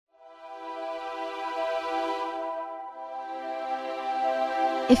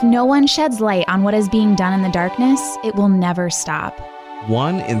If no one sheds light on what is being done in the darkness, it will never stop.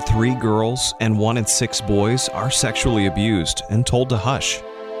 1 in 3 girls and 1 in 6 boys are sexually abused and told to hush.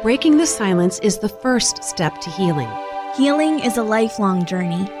 Breaking the silence is the first step to healing. Healing is a lifelong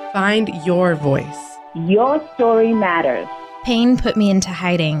journey. Find your voice. Your story matters. Pain put me into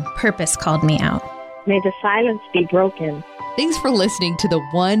hiding. Purpose called me out. May the silence be broken. Thanks for listening to the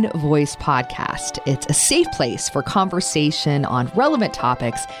One Voice podcast. It's a safe place for conversation on relevant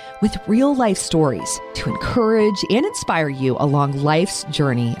topics with real life stories to encourage and inspire you along life's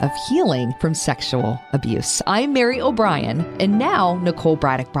journey of healing from sexual abuse. I'm Mary O'Brien, and now Nicole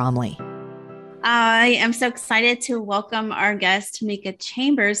Braddock Bromley. I am so excited to welcome our guest, Tamika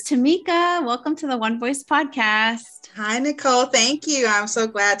Chambers. Tamika, welcome to the One Voice podcast. Hi, Nicole. Thank you. I'm so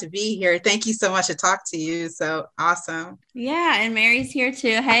glad to be here. Thank you so much to talk to you. So awesome. Yeah. And Mary's here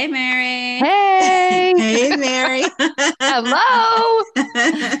too. Hey, Mary. Hey. Hey, Mary. Hello.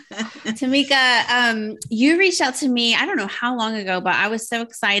 Tamika, you reached out to me, I don't know how long ago, but I was so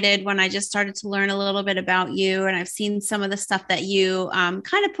excited when I just started to learn a little bit about you. And I've seen some of the stuff that you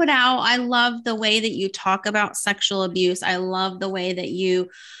kind of put out. I love the way that you talk about sexual abuse. I love the way that you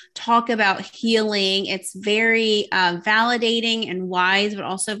talk about healing. It's very validating and wise, but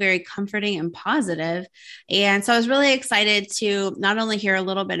also very comforting and positive. And so I was really excited to not only hear a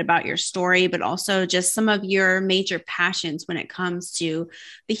little bit about your story, but also just some of your major passions when it comes to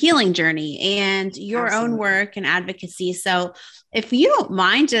the healing journey and your Absolutely. Own work and advocacy. So if you don't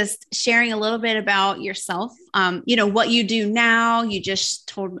mind just sharing a little bit about yourself, what you do now. You just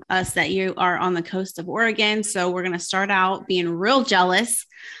told us that you are on the coast of Oregon. So we're going to start out being real jealous.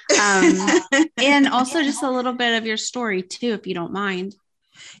 And also just a little bit of your story too, if you don't mind.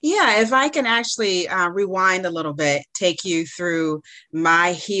 Yeah, if I can actually rewind a little bit, take you through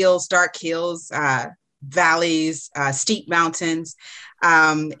my hills, dark hills, valleys, steep mountains.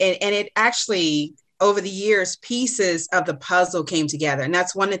 And it actually, over the years, pieces of the puzzle came together. And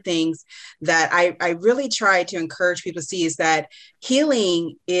that's one of the things that I really try to encourage people to see is that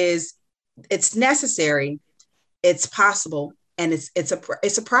healing it's necessary, it's possible, and it's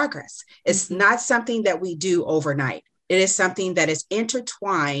a progress. It's not something that we do overnight. It is something that is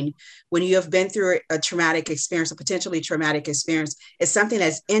intertwined when you have been through a traumatic experience, a potentially traumatic experience. It's something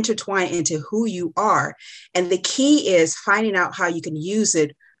that's intertwined into who you are. And the key is finding out how you can use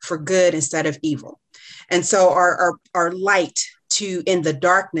it for good instead of evil. And so our light in the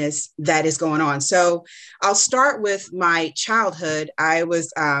darkness that is going on. So I'll start with my childhood.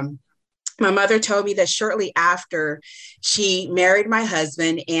 My mother told me that shortly after she married my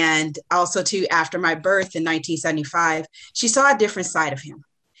husband, and also too after my birth in 1975, she saw a different side of him.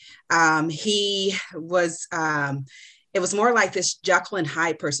 It was more like this Jekyll and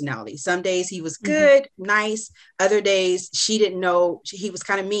Hyde personality. Some days he was good, nice. Other days she didn't know, he was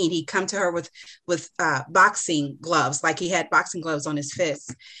kind of mean. He'd come to her with boxing gloves, like he had boxing gloves on his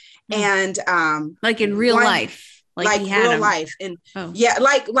fists. And like in real life. Like real life. And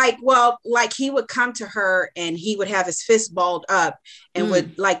like he would come to her and he would have his fist balled up and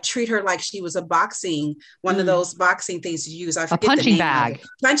would like treat her like she was a boxing, one of those boxing things to use. I forget punching the name bag.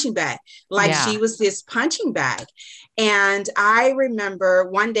 Punching bag. Like she was this punching bag. And I remember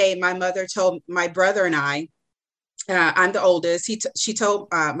one day my mother told my brother and I, I'm the oldest. She told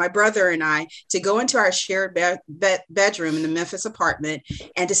my brother and I to go into our shared bedroom in the Memphis apartment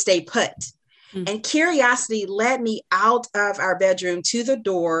and to stay put. And curiosity led me out of our bedroom to the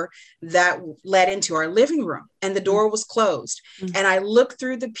door that led into our living room, and the door was closed. And I looked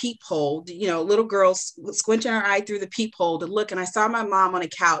through the peephole, little girls squinting her eye through the peephole to look. And I saw my mom on a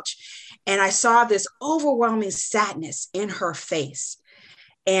couch, and I saw this overwhelming sadness in her face.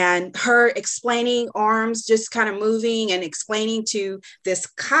 And her explaining, arms just kind of moving and explaining to this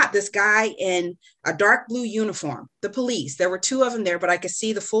guy in a dark blue uniform, the police. There were 2 of them there, but I could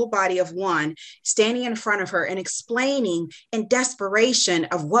see the full body of one standing in front of her and explaining in desperation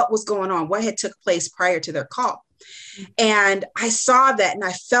of what was going on, what had took place prior to their call. And I saw that and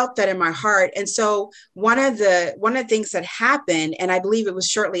I felt that in my heart. And so one of the things that happened, and I believe it was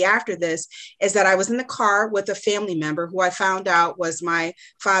shortly after this, is that I was in the car with a family member who I found out was my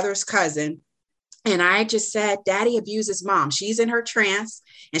father's cousin. And I just said, Daddy abuses Mom. She's in her trance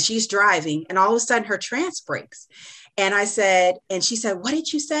and she's driving. And all of a sudden her trance breaks. And she said, what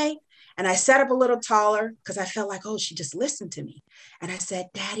did you say? And I sat up a little taller because I felt like, she just listened to me. And I said,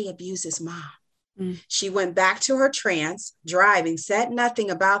 Daddy abuses Mom. She went back to her trance, driving, said nothing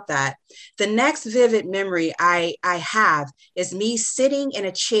about that. The next vivid memory I have is me sitting in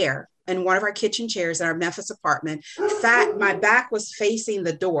a chair in one of our kitchen chairs in our Memphis apartment. My back was facing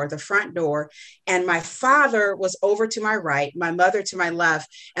the door, the front door. And my father was over to my right, my mother to my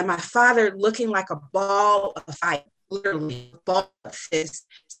left, and my father looking like a ball of fire, literally a ball of fist.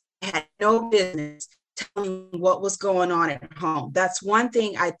 Had no business telling me what was going on at home. That's one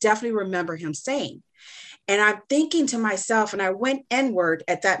thing I definitely remember him saying. And I'm thinking to myself, and I went inward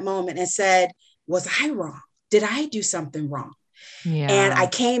at that moment and said, was I wrong? Did I do something wrong? Yeah. And I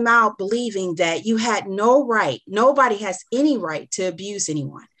came out believing that you had no right. Nobody has any right to abuse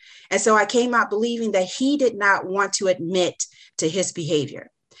anyone. And so I came out believing that he did not want to admit to his behavior.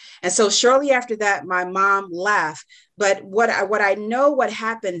 And so shortly after that, my mom left. But what I know what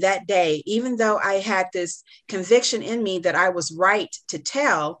happened that day, even though I had this conviction in me that I was right to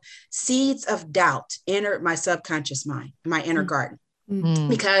tell, seeds of doubt entered my subconscious mind, my inner garden. Mm-hmm.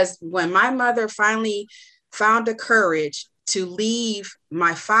 Because when my mother finally found the courage to leave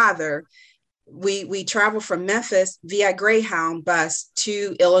my father, we traveled from Memphis via Greyhound bus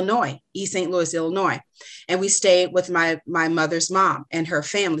to Illinois, East St. Louis, Illinois. And we stayed with my mother's mom and her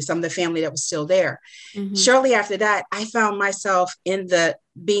family, some of the family that was still there. Mm-hmm. Shortly after that, I found myself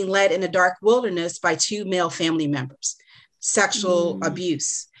being led in the dark wilderness by 2 male family members, sexual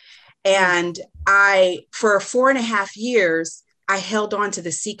abuse. And for 4.5 years, I held on to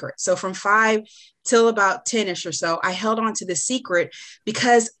the secret. So from 5 till about 10-ish or so, I held on to the secret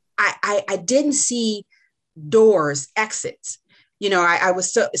because I didn't see doors, exits. You know, I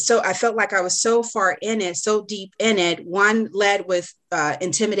was I felt like I was so far in it, so deep in it. One led with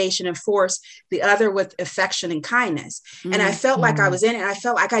intimidation and force, the other with affection and kindness. Mm-hmm. And I felt like I was in it. I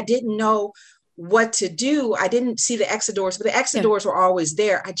felt like I didn't know what to do. I didn't see the exit doors, but the exit doors were always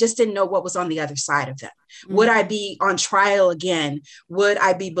there. I just didn't know what was on the other side of them. Mm-hmm. Would I be on trial again? Would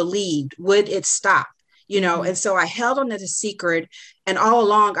I be believed? Would it stop? You know, and so I held on to the secret, and all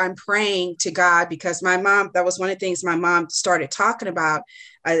along I'm praying to God, because my mom, that was one of the things my mom started talking about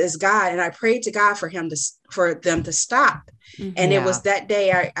is God. And I prayed to God for them to stop. Mm-hmm. And it was that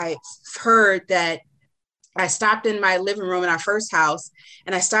day I heard that I stopped in my living room in our first house,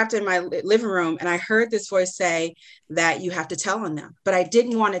 and I stopped in my living room and I heard this voice say that you have to tell on them, but I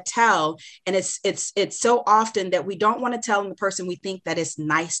didn't want to tell. And it's so often that we don't want to tell the person we think that is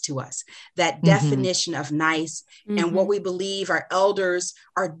nice to us, that definition of nice, and what we believe our elders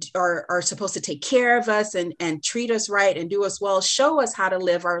are supposed to take care of us and treat us right and do us well, show us how to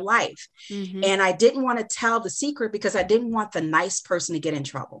live our life. And I didn't want to tell the secret because I didn't want the nice person to get in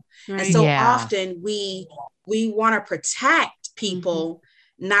trouble. Right. And so often we want to protect people,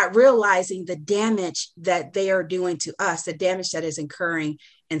 not realizing the damage that they are doing to us, the damage that is occurring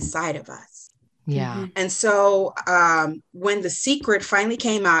inside of us. Yeah. And so when the secret finally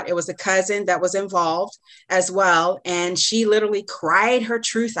came out, it was a cousin that was involved as well. And she literally cried her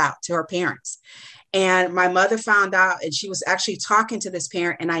truth out to her parents. And my mother found out, and she was actually talking to this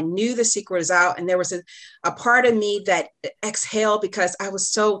parent, and I knew the secret was out. And there was a part of me that exhaled because I was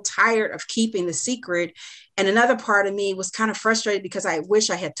so tired of keeping the secret. And another part of me was kind of frustrated because I wish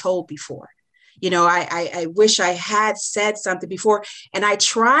I had told before. You know, I wish I had said something before. And I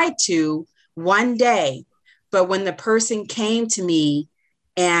tried to one day, but when the person came to me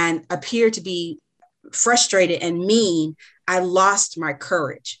and appeared to be frustrated and mean, I lost my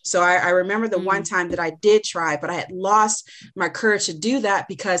courage. So I remember the one time that I did try, but I had lost my courage to do that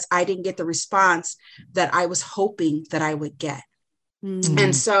because I didn't get the response that I was hoping that I would get.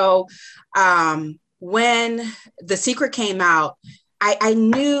 And so when the secret came out, I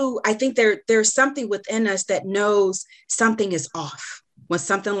knew, I think there's something within us that knows something is off when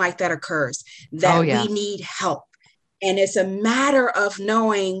something like that occurs, that we need help. And it's a matter of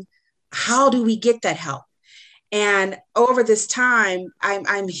knowing, how do we get that help? And over this time,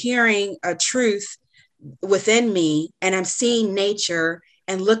 I'm hearing a truth within me, and I'm seeing nature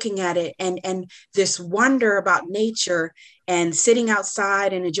and looking at it, and this wonder about nature and sitting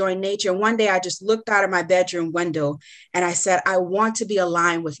outside and enjoying nature. And one day I just looked out of my bedroom window and I said, I want to be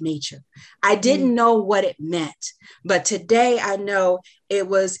aligned with nature. I didn't know what it meant, but today I know it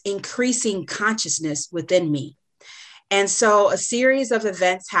was increasing consciousness within me. And so a series of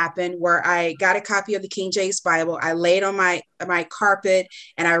events happened where I got a copy of the King James Bible. I laid on my carpet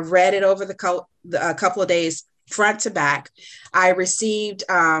and I read it over a couple of days, front to back. I received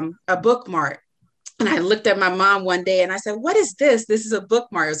a bookmark, and I looked at my mom one day and I said, what is this? This is a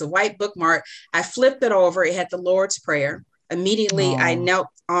bookmark. It was a white bookmark. I flipped it over. It had the Lord's Prayer. Immediately, I knelt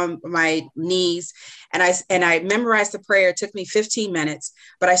on my knees and I memorized the prayer. It took me 15 minutes,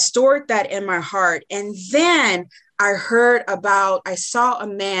 but I stored that in my heart. And then I saw a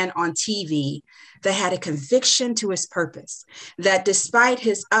man on TV that had a conviction to his purpose, that despite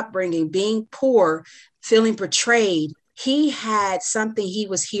his upbringing, being poor, feeling betrayed, he had something he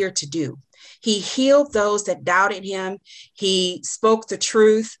was here to do. He healed those that doubted him. He spoke the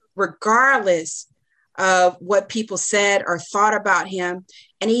truth, regardless of what people said or thought about him.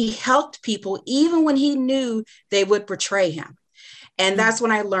 And he helped people even when he knew they would betray him. And that's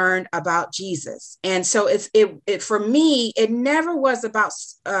when I learned about Jesus. And so it for me, it never was about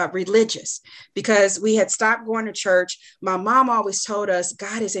religious, because we had stopped going to church. My mom always told us,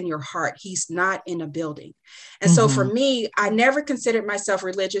 God is in your heart. He's not in a building. And so for me, I never considered myself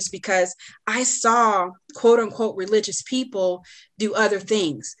religious, because I saw quote unquote religious people do other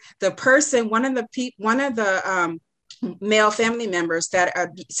things. The person, one of the male family members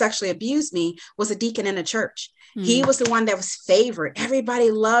that sexually abused me was a deacon in a church. He was the one that was favored.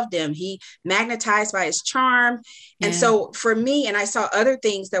 Everybody loved him. He magnetized by his charm. And so for me, and I saw other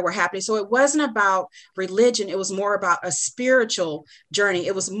things that were happening. So it wasn't about religion. It was more about a spiritual journey.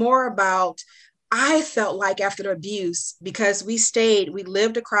 It was more about, I felt like after the abuse, because we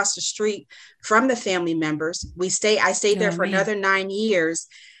lived across the street from the family members. I stayed there for another 9 years,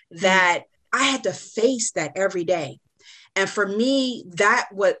 that I had to face that every day. And for me,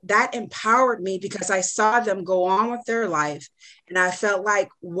 that empowered me, because I saw them go on with their life. And I felt like,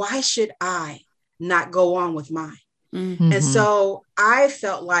 why should I not go on with mine? And so I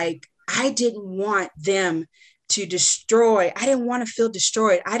felt like I didn't want them to destroy. I didn't want to feel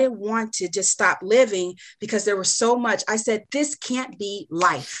destroyed. I didn't want to just stop living, because there was so much. I said, this can't be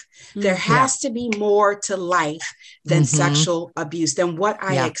life. There has to be more to life than sexual abuse, than what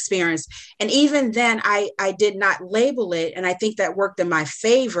I experienced. And even then, I did not label it. And I think that worked in my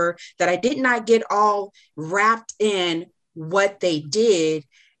favor, that I did not get all wrapped in what they did.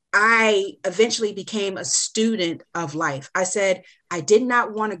 I eventually became a student of life. I said, I did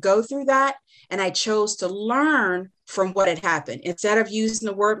not want to go through that. And I chose to learn from what had happened. Instead of using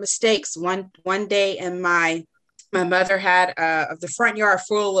the word mistakes, one day, and my mother had the front yard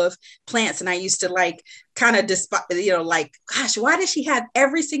full of plants. And I used to kind of despise, gosh, why does she have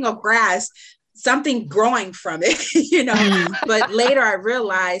every single grass, something growing from it, But later I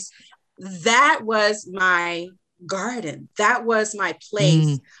realized that was my garden. That was my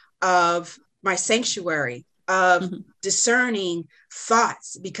place of my sanctuary, of discerning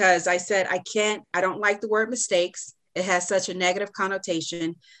thoughts, because I said, I don't like the word mistakes. It has such a negative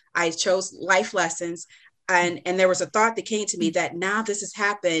connotation. I chose life lessons. And there was a thought that came to me that now this has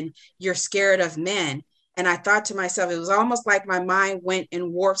happened, you're scared of men. And I thought to myself, it was almost like my mind went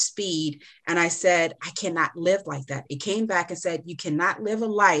in warp speed. And I said, I cannot live like that. It came back and said, you cannot live a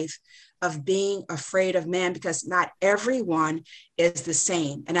life of being afraid of man, because not everyone is the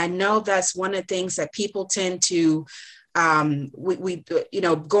same. And I know that's one of the things that people tend to, going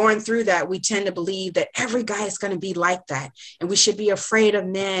through that, we tend to believe that every guy is going to be like that, and we should be afraid of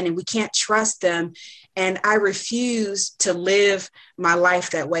men, and we can't trust them. And I refuse to live my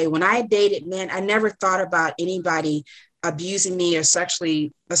life that way. When I dated men, I never thought about anybody abusing me or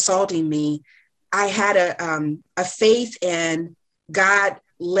sexually assaulting me. I had a faith in God.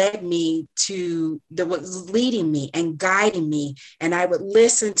 Led me to that was leading me and guiding me. And I would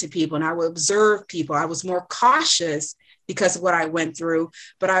listen to people, and I would observe people. I was more cautious because of what I went through,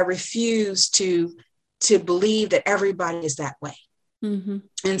 but I refused to believe that everybody is that way.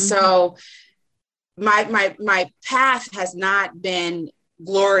 And so my path has not been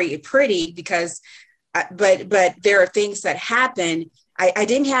pretty, because, but there are things that happen. I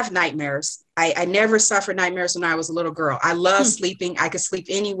didn't have nightmares. I never suffered nightmares when I was a little girl. I love sleeping. I could sleep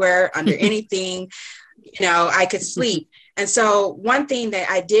anywhere, under anything, I could sleep. And so one thing that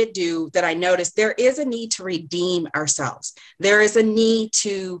I did do that I noticed, there is a need to redeem ourselves. There is a need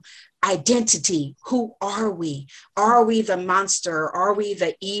to identity. Who are we? Are we the monster? Are we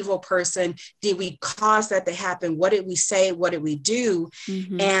the evil person? Did we cause that to happen? What did we say? What did we do?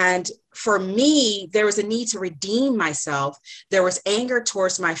 And for me, there was a need to redeem myself. There was anger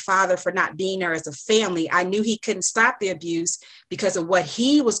towards my father for not being there as a family. I knew he couldn't stop the abuse because of what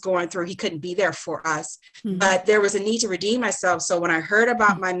he was going through. He couldn't be there for us, but there was a need to redeem myself. So when I heard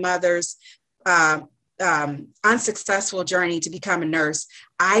about my mother's unsuccessful journey to become a nurse,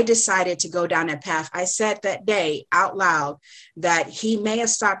 I decided to go down that path. I said that day out loud that he may have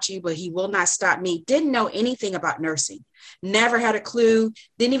stopped you, but he will not stop me. Didn't know anything about nursing. Never had a clue.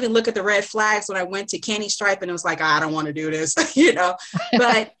 Didn't even look at the red flags when I went to Candy Stripe, and it was like, I don't want to do this,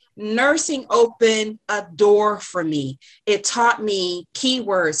 But nursing opened a door for me. It taught me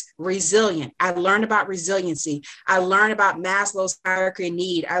keywords, resilient. I learned about resiliency. I learned about Maslow's hierarchy of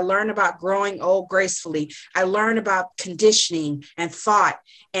need. I learned about growing old gracefully. I learned about conditioning and thought.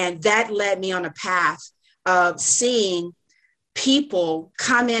 And that led me on a path of seeing people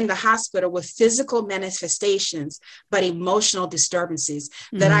come in the hospital with physical manifestations, but emotional disturbances,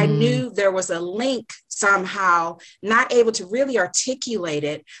 that I knew there was a link somehow, not able to really articulate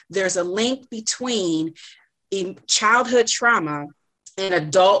it. There's a link between childhood trauma and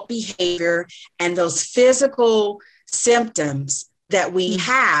adult behavior and those physical symptoms that we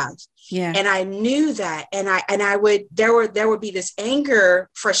have. Yeah. And I knew that. And there would be this anger,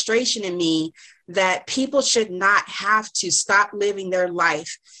 frustration in me that people should not have to stop living their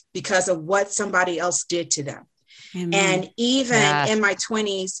life because of what somebody else did to them. Amen. And even in my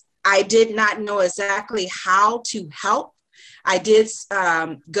 20s, I did not know exactly how to help. I did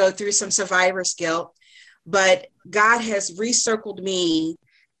go through some survivor's guilt, but God has recircled me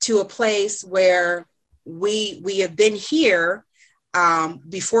to a place where we have been here.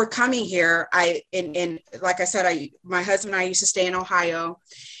 Before coming here, like I said, my husband and I used to stay in Ohio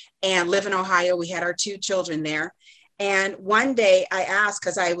and live in Ohio. We had our 2 children there. And one day I asked,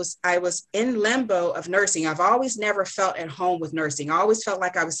 because I was in limbo of nursing. I've always never felt at home with nursing. I always felt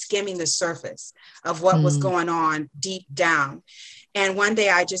like I was skimming the surface of what was going on deep down. And one day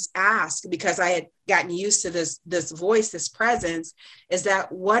I just asked, because I had gotten used to this voice, this presence, is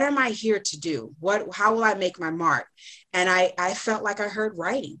that, what am I here to do? How will I make my mark? And I felt like I heard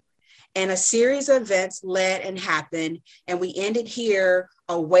writing. And a series of events led and happened. And we ended here,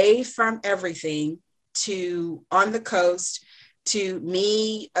 away from everything, to on the coast, to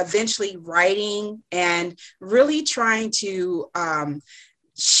me eventually writing and really trying to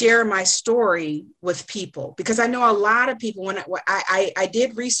share my story with people, because I know a lot of people, when I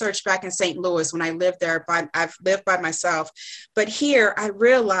did research back in St. Louis when I lived there, I've lived by myself, but here I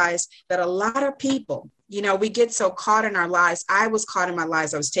realized that a lot of people, we get so caught in our lives. I was caught in my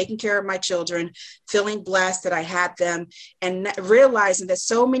lives. I was taking care of my children, feeling blessed that I had them, and realizing that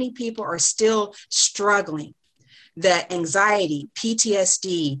so many people are still struggling, that anxiety,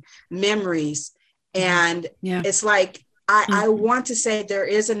 PTSD, memories. And it's like, I want to say there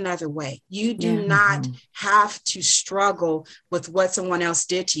is another way. You do not have to struggle with what someone else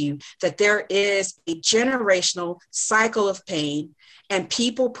did to you, that there is a generational cycle of pain, and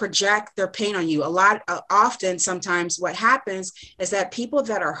people project their pain on you. Sometimes what happens is that people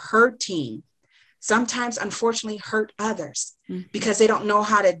that are hurting sometimes unfortunately hurt others because they don't know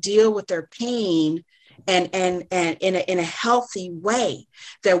how to deal with their pain and in a healthy way,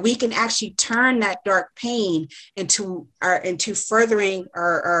 that we can actually turn that dark pain into furthering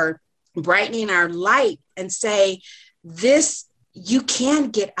or brightening our light and say, you can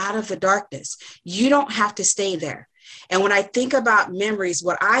get out of the darkness. You don't have to stay there. And when I think about memories,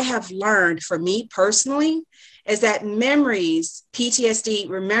 what I have learned for me personally is that memories, PTSD,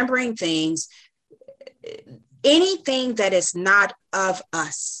 remembering things, anything that is not of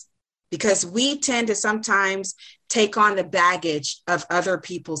us, because we tend to sometimes take on the baggage of other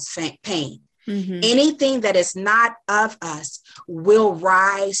people's pain. Anything that is not of us will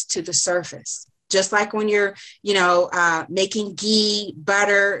rise to the surface. Just like when you're, making ghee,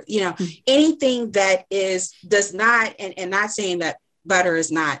 butter, anything that does not, and not saying that butter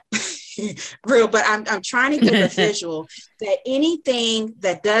is not real, but I'm trying to give a visual that anything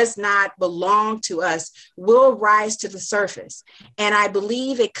that does not belong to us will rise to the surface. And I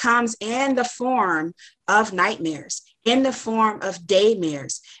believe it comes in the form of nightmares, in the form of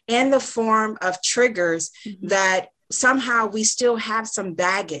daymares, in the form of triggers that somehow we still have some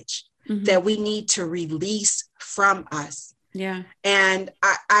baggage that we need to release from us. Yeah. And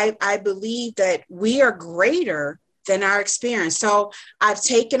I believe that we are greater than our experience. So I've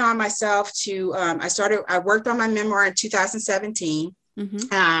taken on myself to, I worked on my memoir in 2017,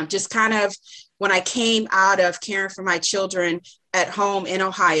 just kind of when I came out of caring for my children at home in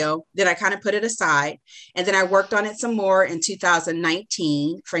Ohio, then I kind of put it aside. And then I worked on it some more in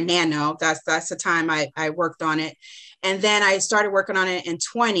 2019 for Nano. That's the time I worked on it. And then I started working on it in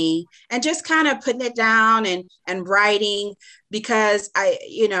 20 and just kind of putting it down and writing, because I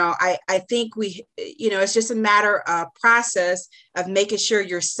think it's just a matter of process of making sure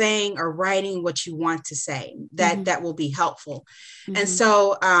you're saying or writing what you want to say, that will be helpful. And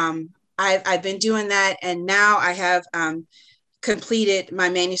so I've been doing that. And now I have completed my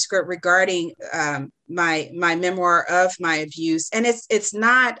manuscript regarding my memoir of my abuse. And it's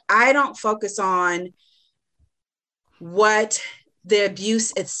not, I don't focus on what the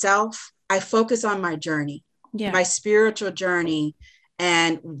abuse itself. I focus on my journey, my spiritual journey,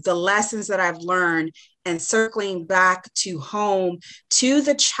 and the lessons that I've learned, and circling back to home, to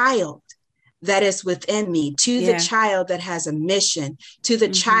the child that is within me, to the child that has a mission, to the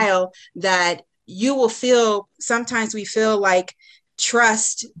child that you will feel, sometimes we feel like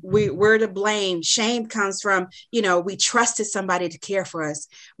trust, we're to blame. Shame comes from, we trusted somebody to care for us.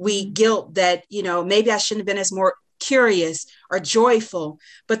 We guilt that, maybe I shouldn't have been as more curious or joyful,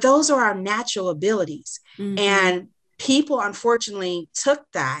 but those are our natural abilities. And people unfortunately took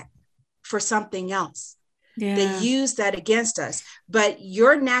that for something else. They use that against us, but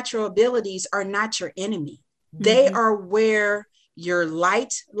your natural abilities are not your enemy. They are where your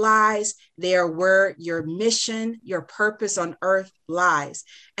light lies. They are where your mission, your purpose on earth lies.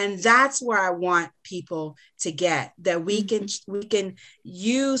 And that's where I want people to get, that we can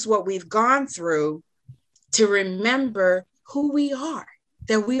use what we've gone through to remember who we are,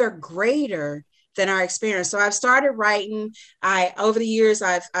 that we are greater than our experience. So I've started writing. Over the years,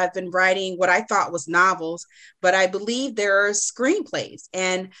 I've been writing what I thought was novels, but I believe there are screenplays.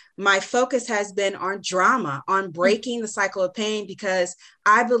 And my focus has been on drama, on breaking the cycle of pain, because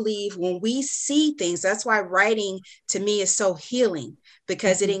I believe when we see things, that's why writing to me is so healing,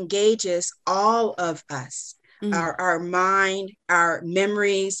 because it engages all of us. Our mind, our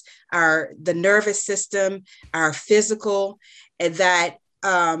memories, the nervous system, our physical, and that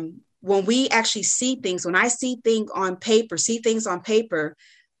when we actually see things, when I see things on paper,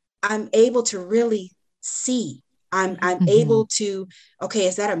 I'm able to really see. I'm able to, okay,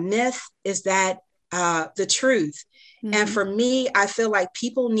 is that a myth? Is that the truth? And for me, I feel like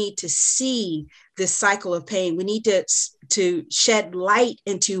people need to see this cycle of pain. We need to shed light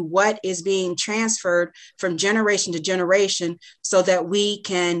into what is being transferred from generation to generation, so that we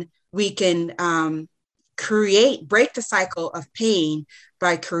can break the cycle of pain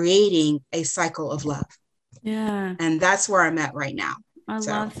by creating a cycle of love. Yeah. And that's where I'm at right now. I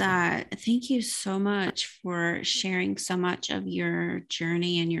love that. Thank you so much for sharing so much of your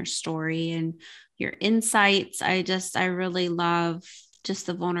journey and your story and your insights. I really love just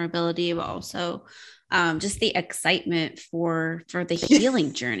the vulnerability, but also just the excitement for the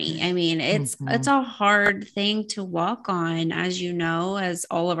healing journey. I mean, it's a hard thing to walk on, as you know, as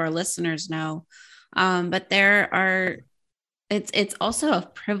all of our listeners know. But it's also a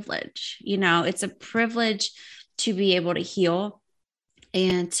privilege, it's a privilege to be able to heal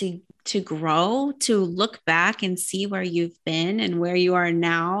and to grow, to look back and see where you've been and where you are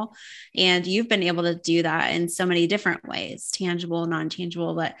now. And you've been able to do that in so many different ways, tangible,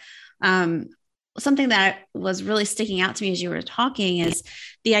 non-tangible. But something that was really sticking out to me as you were talking is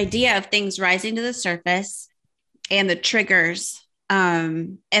the idea of things rising to the surface and the triggers,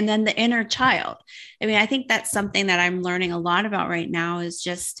 and then the inner child. I mean, I think that's something that I'm learning a lot about right now, is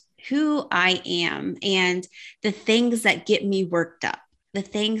just who I am and the things that get me worked up, the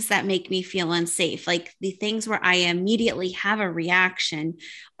things that make me feel unsafe, like the things where I immediately have a reaction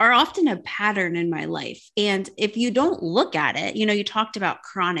are often a pattern in my life. And if you don't look at it, you talked about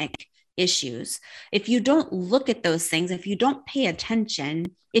chronic issues. If you don't look at those things, if you don't pay attention,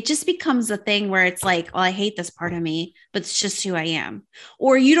 it just becomes a thing where it's like, well, I hate this part of me, but it's just who I am.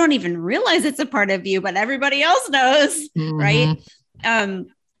 Or you don't even realize it's a part of you, but everybody else knows, right?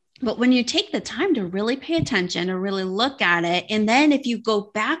 But when you take the time to really pay attention, to really look at it, and then if you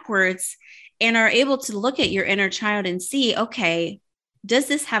go backwards and are able to look at your inner child and see, okay, does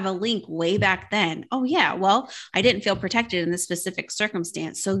this have a link way back then? Oh yeah, well, I didn't feel protected in this specific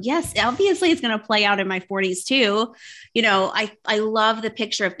circumstance. So yes, obviously it's going to play out in my 40s too. I love the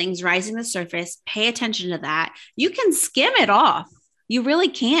picture of things rising to the surface. Pay attention to that. You can skim it off. You really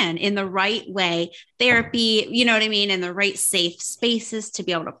can, in the right way. Therapy, you know what I mean? In the right safe spaces to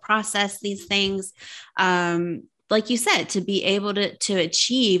be able to process these things. Like you said, to be able to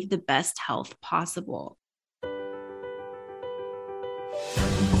achieve the best health possible.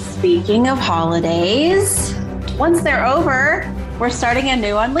 Speaking of holidays, once they're over, we're starting a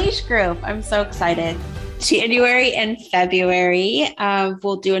new Unleash group. I'm so excited. January and February,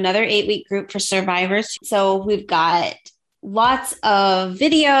 we'll do another 8-week group for survivors. So we've got lots of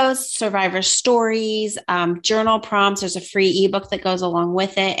videos, survivor stories, journal prompts. There's a free ebook that goes along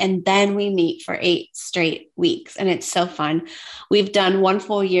with it. And then we meet for 8 straight weeks. And it's so fun. We've done 1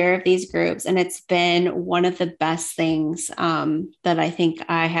 full year of these groups, and it's been one of the best things that I think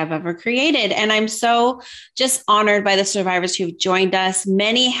I have ever created. And I'm so just honored by the survivors who've joined us.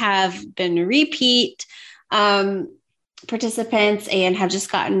 Many have been repeat participants and have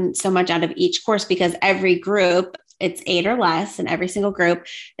just gotten so much out of each course, because every group, it's 8 or less in every single group.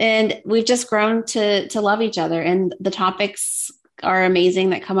 And we've just grown to love each other. And the topics are amazing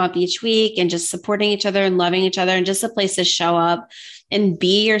that come up each week, and just supporting each other and loving each other, and just a place to show up and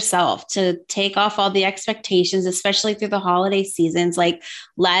be yourself, to take off all the expectations, especially through the holiday seasons. Like,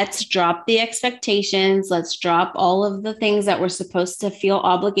 let's drop the expectations. Let's drop all of the things that we're supposed to feel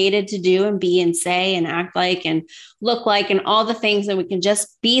obligated to do and be and say and act like and look like, and all the things that we can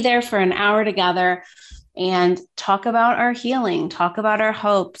just be there for an hour together and talk about our healing, talk about our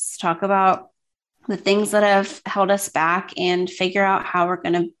hopes, talk about the things that have held us back, and figure out how we're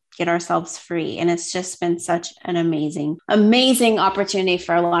going to get ourselves free. And it's just been such an amazing opportunity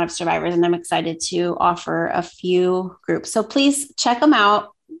for a lot of survivors. And I'm excited to offer a few groups. So please check them out.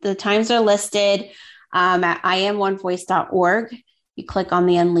 The times are listed at iamonevoice.org. You click on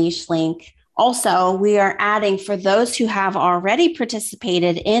the Unleash link. Also, we are adding, for those who have already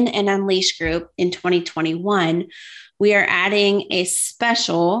participated in an Unleash group in 2021, we are adding a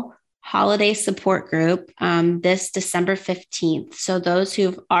special holiday support group this December 15th. So those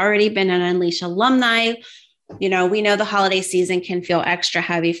who've already been an Unleash alumni, we know the holiday season can feel extra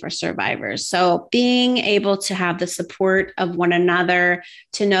heavy for survivors. So being able to have the support of one another,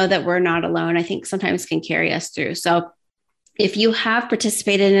 to know that we're not alone, I think sometimes can carry us through. So if you have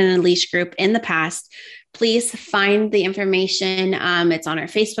participated in an Unleash group in the past, please find the information. It's on our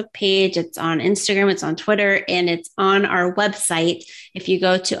Facebook page, it's on Instagram, it's on Twitter, and it's on our website. If you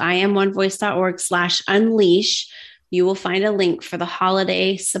go to iamonevoice.org/unleash, you will find a link for the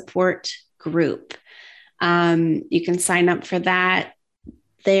holiday support group. You can sign up for that.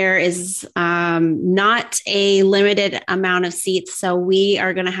 There is not a limited amount of seats. So we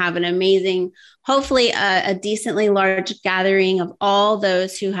are going to have an amazing, hopefully a decently large gathering of all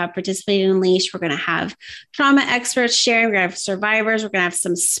those who have participated in Unleash. We're going to have trauma experts sharing. We're going to have survivors. We're going to have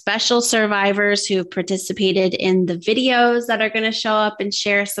some special survivors who have participated in the videos that are going to show up and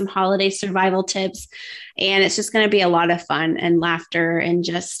share some holiday survival tips. And it's just going to be a lot of fun and laughter and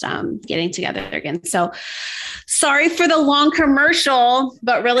just getting together again. So sorry for the long commercial,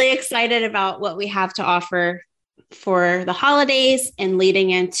 but really excited about what we have to offer for the holidays and leading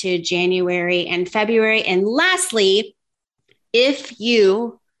into January and February. And lastly, if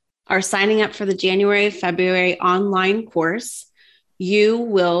you are signing up for the January, February online course, you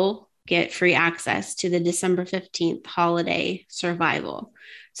will get free access to the December 15th holiday survival.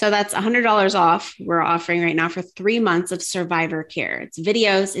 So that's $100 off. We're offering right now for 3 months of survivor care. It's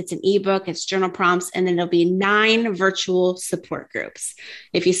videos, it's an ebook, it's journal prompts, and then there'll be 9 virtual support groups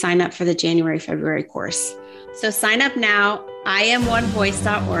if you sign up for the January, February course. So sign up now,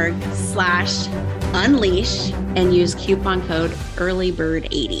 iamonevoice.org/unleash, and use coupon code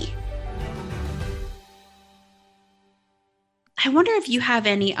earlybird80. I wonder if you have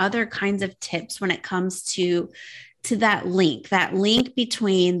any other kinds of tips when it comes to that link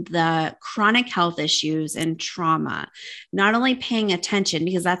between the chronic health issues and trauma, not only paying attention,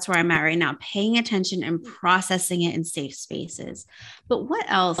 because that's where I'm at right now, paying attention and processing it in safe spaces. But what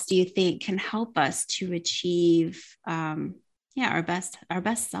else do you think can help us to achieve our best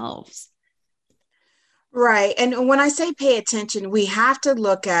selves? Right. And when I say pay attention, we have to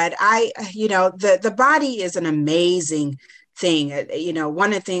look at, the body is an amazing thing. One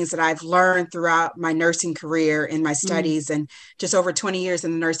of the things that I've learned throughout my nursing career in my studies and just over 20 years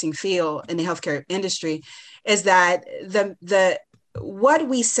in the nursing field in the healthcare industry is that what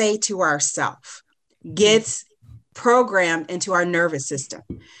we say to ourselves gets programmed into our nervous system.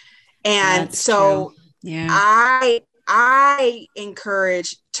 And that's so true. Yeah. I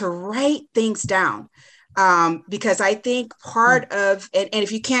encourage to write things down. Because I think part of it, and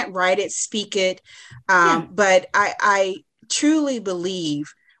if you can't write it, speak it. But I truly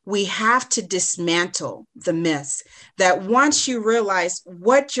believe we have to dismantle the myths that once you realize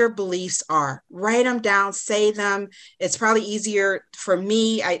what your beliefs are, write them down, say them. It's probably easier for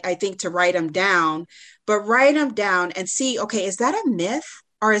me, I think, to write them down, but write them down and see, okay, is that a myth?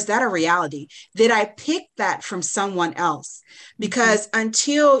 Or is that a reality? Did I pick that from someone else? Because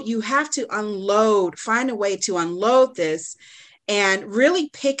until you have to find a way to unload this and really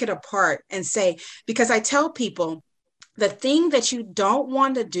pick it apart and say, because I tell people the thing that you don't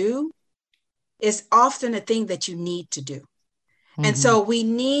want to do is often a thing that you need to do. Mm-hmm. And so we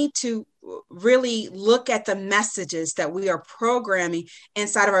need to really look at the messages that we are programming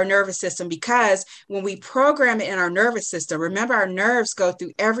inside of our nervous system, because when we program it in our nervous system, remember, our nerves go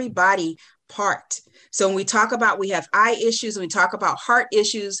through every body part. So when we talk about, we have eye issues, when we talk about heart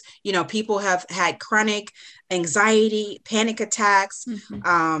issues, people have had chronic anxiety, panic attacks,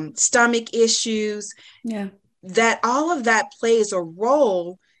 stomach issues, that all of that plays a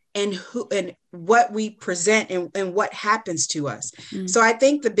role in what we present and what happens to us. So I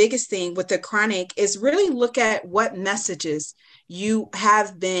think the biggest thing with the chronic is really look at what messages you've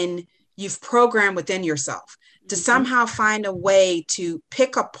programmed within yourself to somehow find a way to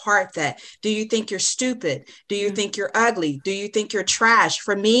pick apart that. Do you think you're stupid? Do you think you're ugly? Do you think you're trash?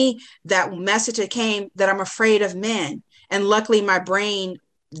 For me, that message that came that I'm afraid of men. And luckily my brain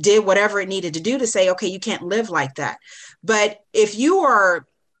did whatever it needed to do to say, okay, you can't live like that. But if you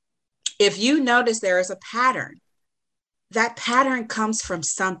notice there is a pattern, that pattern comes from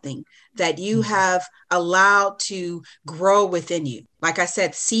something that you have allowed to grow within you. Like I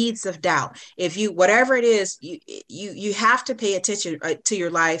said, seeds of doubt. If you, whatever it is, you have to pay attention to your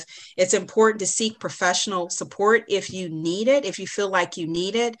life. It's important to seek professional support if you need it, if you feel like you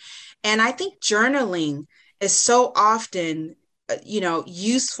need it. And I think journaling is so often,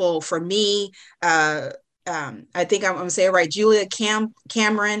 useful for me. I think I'm going to say it right. Julia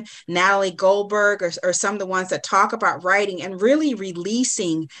Cameron, Natalie Goldberg, or some of the ones that talk about writing and really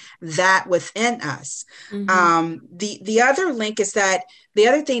releasing that within us. The other link is that the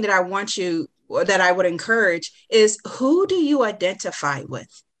other thing that I would encourage is, who do you identify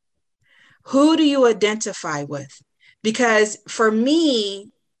with? Who do you identify with? Because for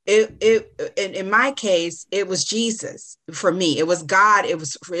me, in my case, it was Jesus. For me, it was God. It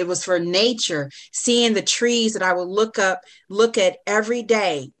was for nature, seeing the trees that I would look at every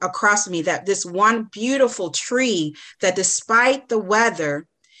day across me, that this one beautiful tree that despite the weather,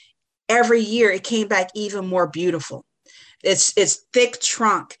 every year it came back even more beautiful. Its thick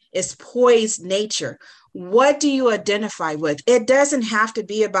trunk, its poised nature. What do you identify with? It doesn't have to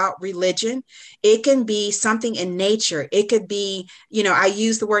be about religion. It can be something in nature. It could be, I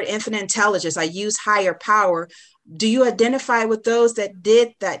use the word infinite intelligence. I use higher power. Do you identify with those that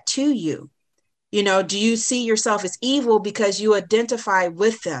did that to you? Do you see yourself as evil because you identify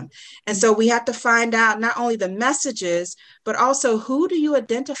with them? And so we have to find out not only the messages, but also, who do you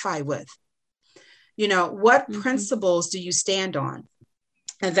identify with? What principles do you stand on?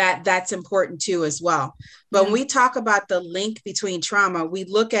 And that's important too as well. But when we talk about the link between trauma, we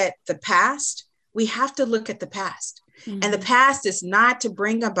look at the past. We have to look at the past. And the past is not to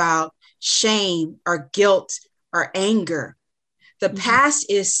bring about shame or guilt or anger. The past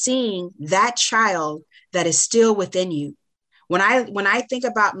is seeing that child that is still within you. When I think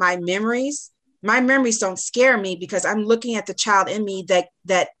about my memories don't scare me, because I'm looking at the child in me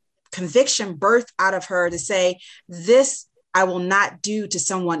that conviction birthed out of her to say, this I will not do to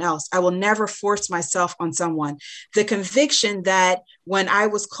someone else. I will never force myself on someone. The conviction that when I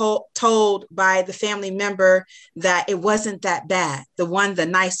was told by the family member that it wasn't that bad, the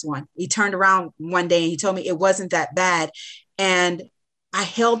nice one, he turned around one day and he told me it wasn't that bad. And I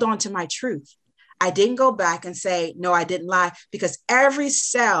held on to my truth. I didn't go back and say, no, I didn't lie, because every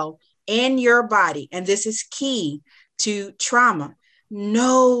cell in your body, and this is key to trauma,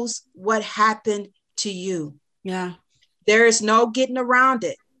 knows what happened to you. Yeah. There is no getting around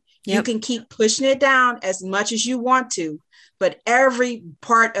it. Yep. You can keep pushing it down as much as you want to, but every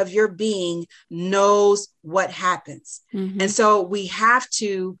part of your being knows what happens. And so we have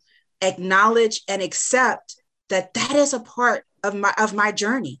to acknowledge and accept that is a part of my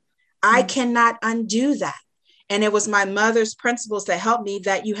journey. I cannot undo that. And it was my mother's principles that helped me,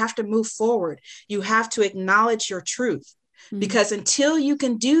 that you have to move forward. You have to acknowledge your truth, because until you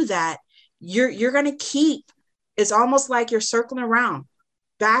can do that, you're going to keep, it's almost like you're circling around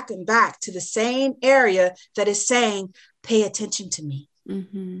back and back to the same area that is saying, pay attention to me.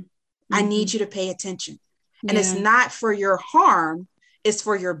 I need you to pay attention. And it's not for your harm. It's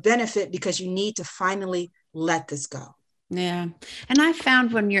for your benefit, because you need to finally let this go. Yeah. And I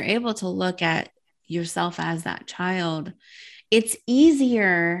found when you're able to look at yourself as that child, it's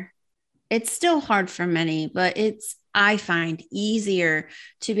easier. It's still hard for many, but I find easier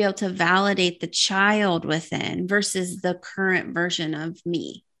to be able to validate the child within versus the current version of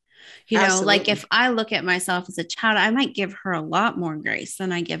me. Like if I look at myself as a child, I might give her a lot more grace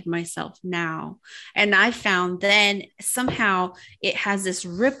than I give myself now. And I found then somehow it has this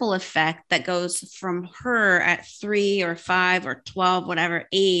ripple effect that goes from her at 3 or 5 or 12, whatever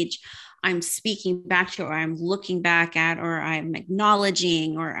age I'm speaking back to, or I'm looking back at, or I'm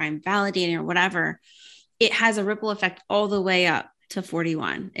acknowledging, or I'm validating, or whatever. It has a ripple effect all the way up to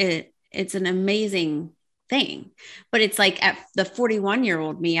 41. It's an amazing thing, but it's like at the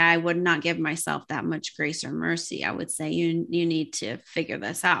 41-year-old me, I would not give myself that much grace or mercy. I would say, you need to figure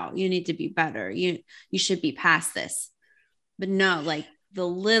this out. You need to be better. You should be past this. But no, like the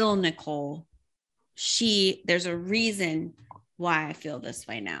little Nicole, there's a reason why I feel this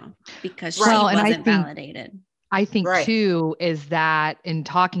way now, because she wasn't validated. I think too, is that in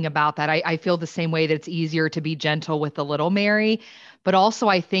talking about that, I feel the same way, that it's easier to be gentle with the little Mary, but also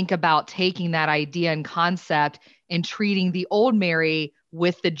I think about taking that idea and concept and treating the old Mary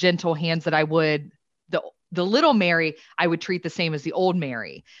with the gentle hands that I would the little Mary, I would treat the same as the old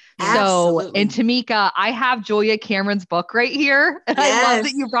Mary. Absolutely. So, and Tamika, I have Julia Cameron's book right here. And I love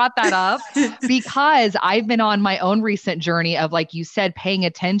that you brought that up because I've been on my own recent journey of, like you said, paying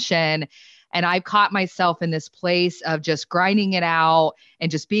attention. And I've caught myself in this place of just grinding it out and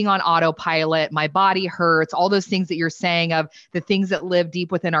just being on autopilot. My body hurts, all those things that you're saying of the things that live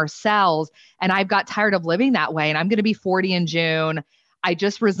deep within ourselves. And I've got tired of living that way. And I'm going to be 40 in June. I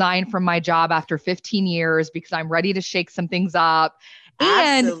just resigned from my job after 15 years because I'm ready to shake some things up.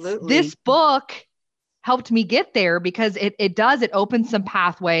 Absolutely. And this book helped me get there because it opens some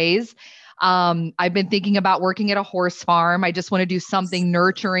pathways. I've been thinking about working at a horse farm. I just want to do something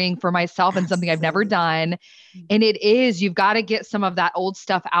nurturing for myself and something I've never done. And you've got to get some of that old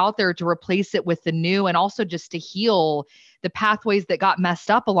stuff out there to replace it with the new, and also just to heal the pathways that got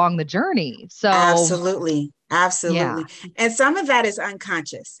messed up along the journey. So absolutely. Yeah. And some of that is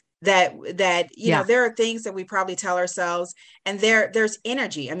unconscious. That you know, there are things that we probably tell ourselves, and there's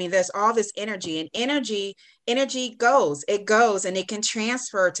energy. I mean, there's all this energy, and energy goes and it can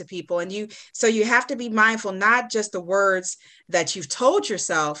transfer to people. And so you have to be mindful, not just the words that you've told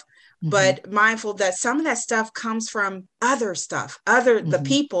yourself, but mindful that some of that stuff comes from other stuff, the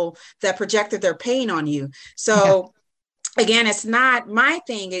people that projected their pain on you. So again, it's not my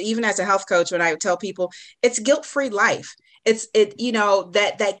thing. Even as a health coach, when I tell people, it's guilt-free life. You know,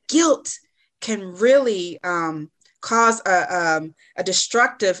 that guilt can really cause a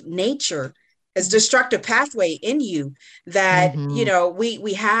destructive nature, a destructive pathway in you that, you know,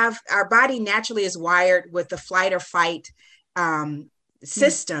 we have, our body naturally is wired with the flight or fight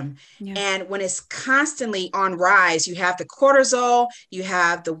system. And when it's constantly on rise, you have the cortisol, you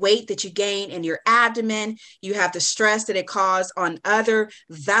have the weight that you gain in your abdomen, you have the stress that it causes on other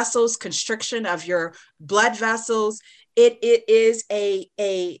vessels, constriction of your blood vessels. It is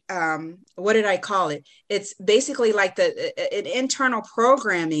what did I call it? It's basically like an internal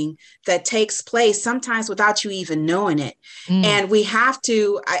programming that takes place sometimes without you even knowing it. And we have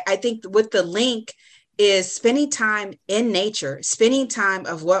to, I think with the link is spending time in nature, spending time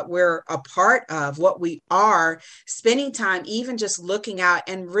of what we're a part of, what we are, spending time even just looking out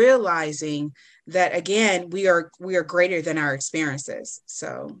and realizing that, again, we are greater than our experiences.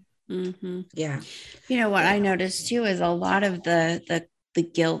 So yeah. You know what I noticed too is a lot of the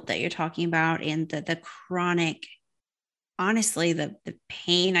guilt that you're talking about, and the chronic, honestly, the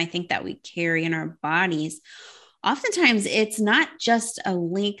pain I think that we carry in our bodies. Oftentimes it's not just a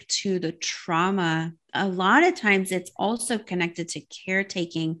link to the trauma. A lot of times it's also connected to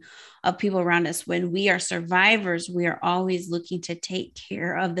caretaking of people around us. When we are survivors, we are always looking to take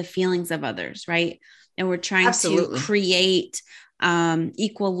care of the feelings of others, right? And we're trying to create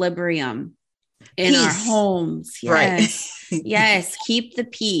equilibrium in our homes. Yes. Yes. Keep the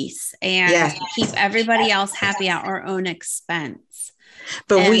peace and keep everybody else happy at our own expense.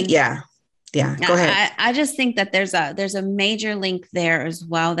 But go ahead. I just think that there's a major link there as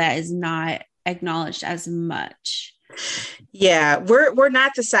well that is not acknowledged as much. Yeah. We're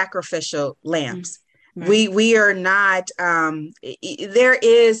not the sacrificial lambs. Right. We are not, there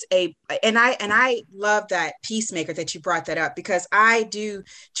is and I love that peacemaker that you brought that up, because I do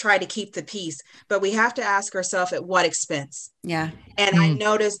try to keep the peace, but we have to ask ourselves at what expense. Yeah. And I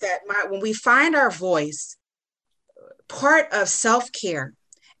noticed that when we find our voice, part of self-care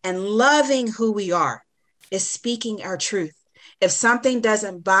and loving who we are is speaking our truth. If something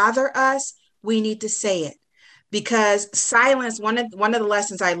doesn't bother us, we need to say it. Because silence, one of the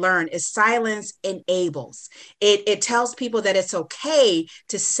lessons I learned is silence enables. It tells people that it's okay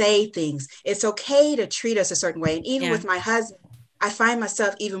to say things. It's okay to treat us a certain way. And even with my husband, I find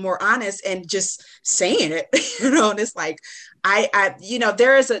myself even more honest and just saying it, and it's like,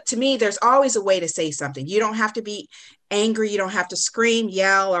 to me, there's always a way to say something. You don't have to be angry. You don't have to scream,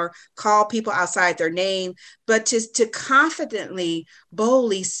 yell, or call people outside their name, but to confidently,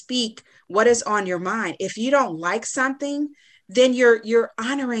 boldly speak what is on your mind. If you don't like something, then you're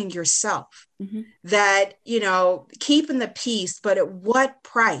honoring yourself. That, keeping the peace, but at what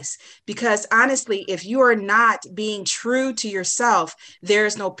price? Because honestly, if you are not being true to yourself,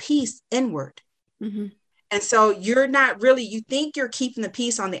 there's no peace inward. And so you're not really, you think you're keeping the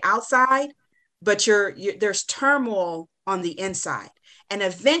peace on the outside, but there's turmoil on the inside. And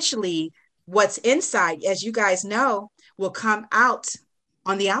eventually what's inside, as you guys know, will come out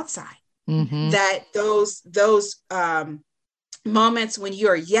on the outside. That those moments when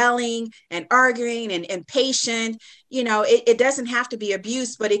you're yelling and arguing and impatient, it doesn't have to be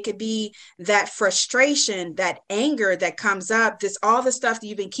abuse, but it could be that frustration, that anger that comes up, all the stuff that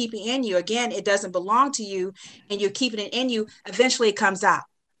you've been keeping in you. Again, it doesn't belong to you and you're keeping it in you. Eventually it comes out.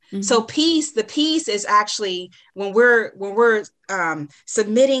 So the peace is actually when we're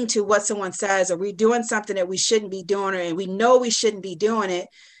submitting to what someone says, or we're doing something that we shouldn't be doing, and we know we shouldn't be doing it,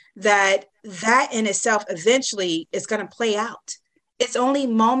 that in itself eventually is going to play out. It's only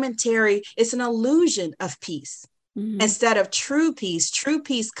momentary. It's an illusion of peace instead of true peace. True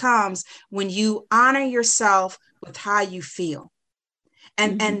peace comes when you honor yourself with how you feel.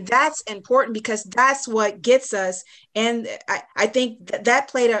 And that's important, because that's what gets us. And I think that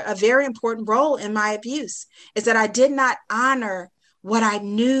played a very important role in my abuse, is that I did not honor what I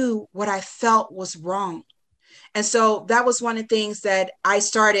knew, what I felt was wrong. And so that was one of the things that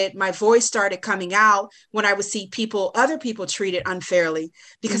my voice started coming out when I would see other people treated unfairly,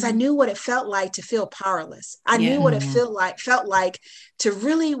 because I knew what it felt like to feel powerless. I knew what it felt like to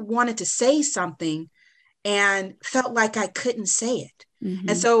really wanted to say something and felt like I couldn't say it.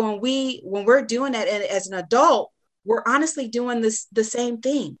 And so when we're doing that as an adult, we're honestly doing the same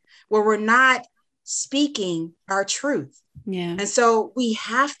thing, where we're not speaking our truth. Yeah. And so we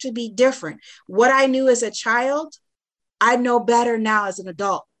have to be different. What I knew as a child, I know better now as an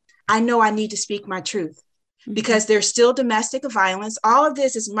adult. I know I need to speak my truth, because there's still domestic violence. All of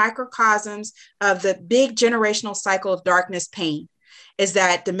this is microcosms of the big generational cycle of darkness, pain, is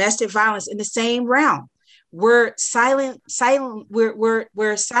that domestic violence in the same realm. We're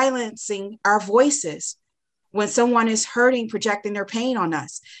we're silencing our voices when someone is hurting, projecting their pain on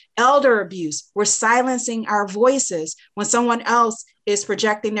us. Elder abuse, we're silencing our voices when someone else is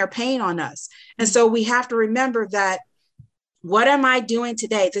projecting their pain on us. And so we have to remember that what am I doing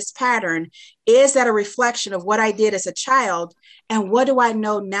today? This pattern, is that a reflection of what I did as a child? And what do I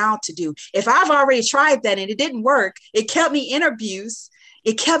know now to do? If I've already tried that and it didn't work, it kept me in abuse,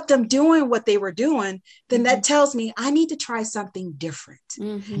 it kept them doing what they were doing, then that tells me I need to try something different.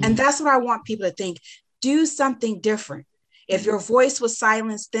 And that's what I want people to think. Do something different. If your voice was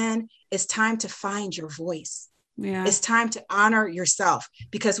silenced then, it's time to find your voice. Yeah. It's time to honor yourself,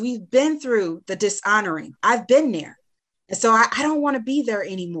 because we've been through the dishonoring. I've been there. And so I don't want to be there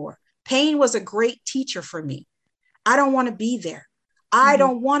anymore. Pain was a great teacher for me. I don't want to be there. I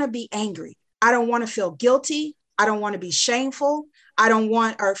don't want to be angry. I don't want to feel guilty. I don't want to be shameful. I don't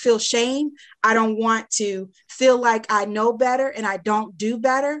want or feel shame. I don't want to feel like I know better and I don't do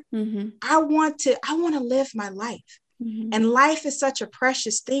better. I want to live my life. And life is such a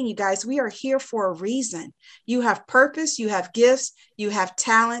precious thing, you guys. We are here for a reason. You have purpose, you have gifts, you have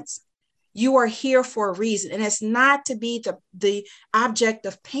talents. You are here for a reason. And it's not to be the object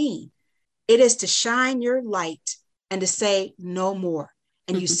of pain. It is to shine your light and to say no more.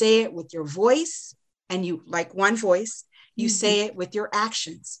 And you say it with your voice, and you, like one voice, you say it with your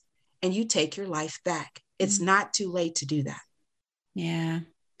actions, and you take your life back. It's not too late to do that. Yeah,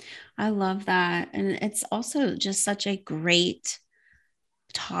 I love that. And it's also just such a great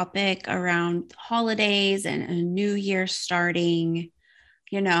topic around holidays and a new year starting,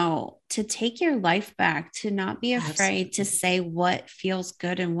 to take your life back, to not be afraid to say what feels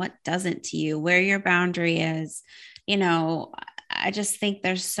good and what doesn't to you, where your boundary is. I just think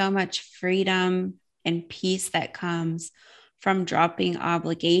there's so much freedom and peace that comes from dropping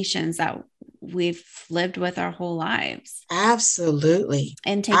obligations that we've lived with our whole lives. Absolutely.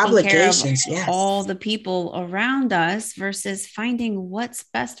 And taking care of all the people around us versus finding what's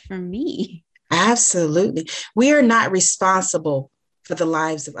best for me. Absolutely. We are not responsible for the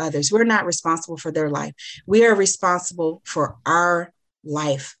lives of others. We're not responsible for their life. We are responsible for our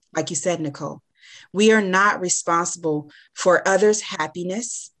life. Like you said, Nicole, we are not responsible for others'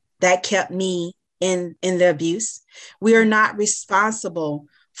 happiness that kept me in the abuse. We are not responsible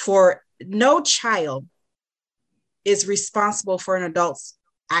for, no child is responsible for an adult's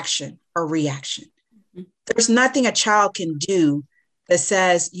action or reaction. There's nothing a child can do that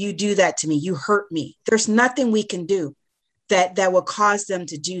says, you do that to me, you hurt me. There's nothing we can do that will cause them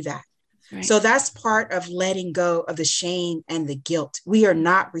to do that. Right. So that's part of letting go of the shame and the guilt. We are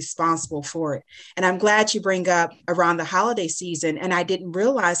not responsible for it. And I'm glad you bring up around the holiday season. And I didn't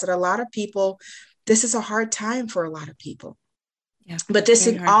realize that a lot of people, this is a hard time for a lot of people. Yeah, but this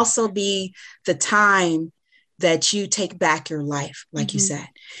can also be the time that you take back your life, like you said.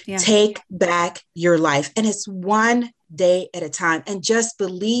 Yeah. Take back your life. And it's one day at a time. And just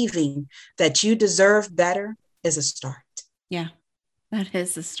believing that you deserve better is a start. Yeah, that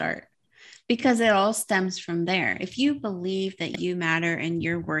is a start. Because it all stems from there. If you believe that you matter and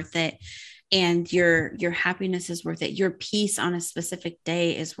you're worth it, and your happiness is worth it, your peace on a specific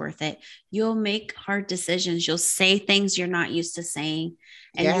day is worth it, you'll make hard decisions. You'll say things you're not used to saying,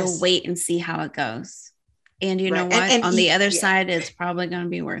 and you'll wait and see how it goes. And you know what? And on the other side, it's probably going to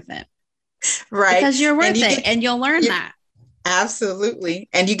be worth it. Right. Because you're worth it, and you'll learn that. Absolutely.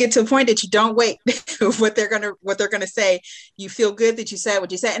 And you get to a point that you don't wait what they're gonna say. You feel good that you said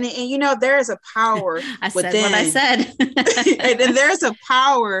what you said. And there is a power I within. said what I said. And then there's a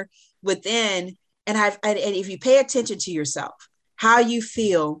power within. And if you pay attention to yourself, how you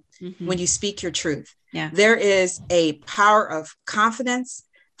feel when you speak your truth, there is a power of confidence.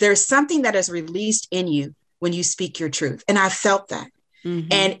 There's something that is released in you when you speak your truth. And I felt that.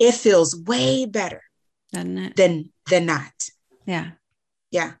 And it feels way better than not. Yeah.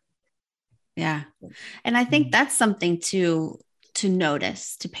 Yeah. Yeah. And I think that's something to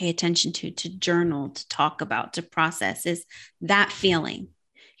notice, to pay attention to journal, to talk about, to process, is that feeling.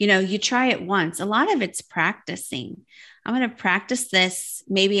 You try it once. A lot of it's practicing. I'm going to practice this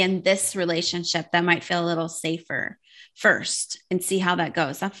maybe in this relationship that might feel a little safer first and see how that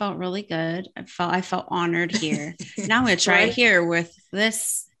goes. That felt really good. I felt honored here. Now I'm going to try it here with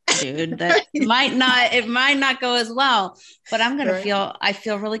this dude that might not go as well, but I'm going to I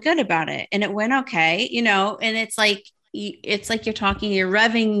feel really good about it. And it went okay, and it's like you're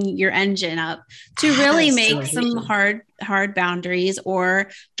revving your engine up to really make some hard boundaries, or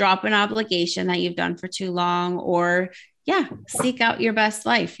drop an obligation that you've done for too long, or seek out your best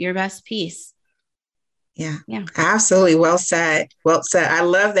life, your best peace. Yeah. Absolutely. Well said. I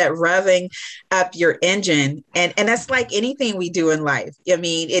love that, revving up your engine. And that's like anything we do in life. I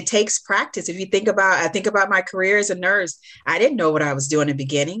mean, it takes practice. If you think about my career as a nurse, I didn't know what I was doing in the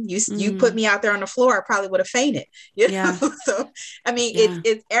beginning. You put me out there on the floor, I probably would have fainted. So, I mean,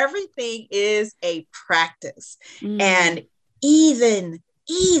 it's everything is a practice. And even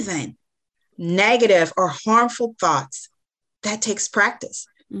negative or harmful thoughts, that takes practice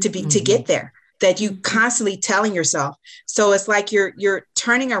to get there. That you constantly telling yourself. So it's like you're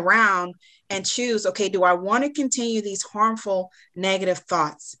turning around and choose, okay, do I want to continue these harmful, negative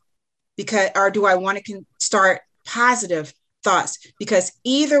thoughts? Or do I want to start positive thoughts? Because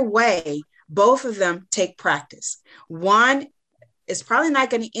either way, both of them take practice. One is probably not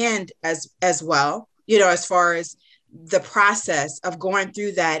going to end as well, as far as the process of going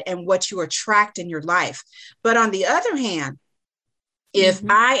through that and what you attract in your life. But on the other hand, if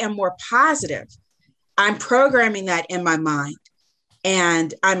I am more positive, I'm programming that in my mind,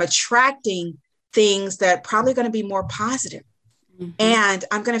 and I'm attracting things that are probably going to be more positive, and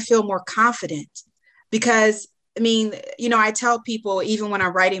I'm going to feel more confident. Because, I tell people, even when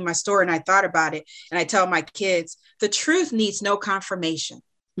I'm writing my story and I thought about it, and I tell my kids, the truth needs no confirmation.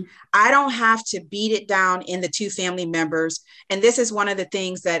 I don't have to beat it down in the two family members. And this is one of the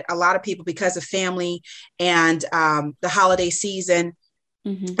things that a lot of people, because of family and the holiday season,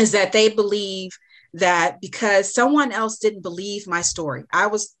 is that they believe that because someone else didn't believe my story,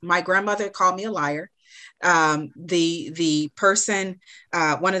 my grandmother called me a liar. The person,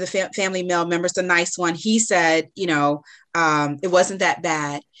 one of the family male members, the nice one, he said, it wasn't that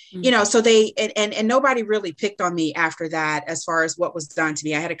bad, so they, and nobody really picked on me after that, as far as what was done to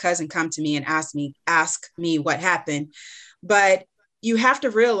me. I had a cousin come to me and ask me what happened, but you have to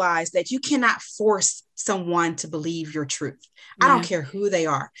realize that you cannot force someone to believe your truth. I don't care who they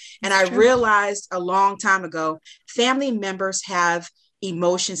are. And I realized a long time ago, family members have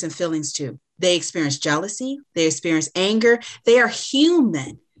emotions and feelings too. They experience jealousy. They experience anger. They are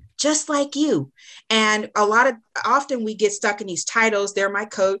human, just like you. And often we get stuck in these titles. They're my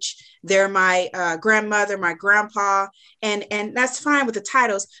coach. They're my grandmother, my grandpa. And that's fine with the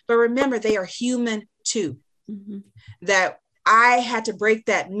titles. But remember, they are human too. That I had to break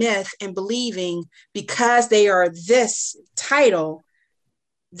that myth in believing because they are this title,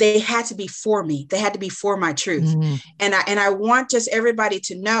 they had to be for me. They had to be for my truth. And I want just everybody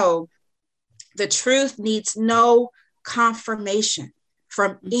to know the truth needs no confirmation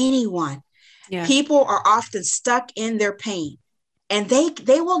from anyone. People are often stuck in their pain, and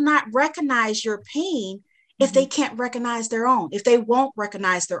they will not recognize your pain if they can't recognize their own, if they won't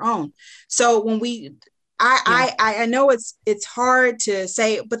recognize their own. So when I know it's hard to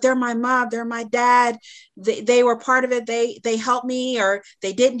say, but they're my mom, they're my dad. They were part of it. They helped me, or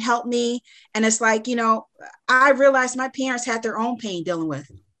they didn't help me. And it's like, I realized my parents had their own pain dealing with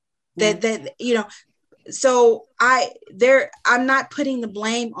so I'm not putting the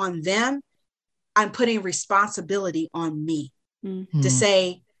blame on them. I'm putting responsibility on me to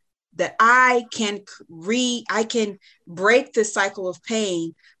say that I can break the cycle of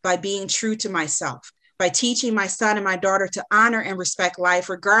pain by being true to myself, by teaching my son and my daughter to honor and respect life,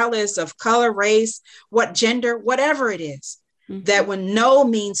 regardless of color, race, what gender, whatever it is. That when no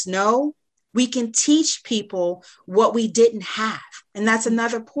means no, we can teach people what we didn't have. And that's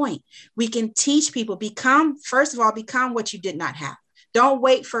another point. We can teach people, become what you did not have. Don't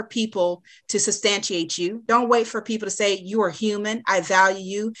wait for people to substantiate you. Don't wait for people to say you are human. I value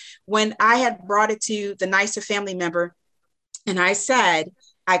you. When I had brought it to the nicer family member, and I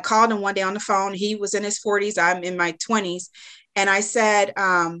called him one day on the phone. He was in his 40s. I'm in my 20s. And I said,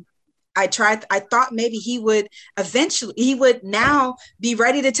 I thought maybe he would now be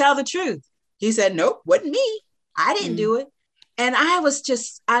ready to tell the truth. He said, nope, wasn't me. I didn't do it. And I was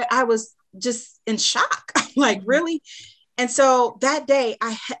just in shock. Like, really? And so that day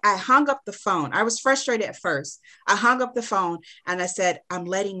I hung up the phone. I was frustrated at first. I hung up the phone and I said, I'm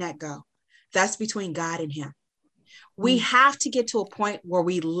letting that go. That's between God and him. We have to get to a point where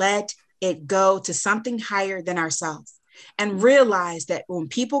we let it go to something higher than ourselves and realize that when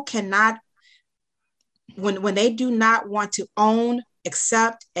people cannot, when they do not want to own,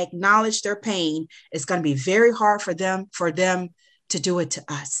 accept, acknowledge their pain, it's going to be very hard for them to do it to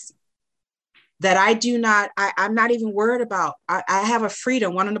us. That I'm not even worried about. I have a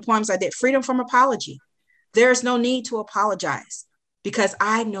freedom. One of the poems I did, freedom from apology. There's no need to apologize because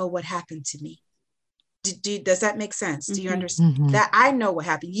I know what happened to me. Does that make sense? Do you understand that? I know what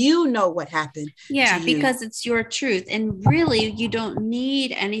happened. You know what happened. Yeah, because it's your truth. And really, you don't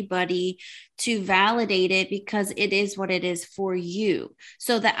need anybody to validate it because it is what it is for you.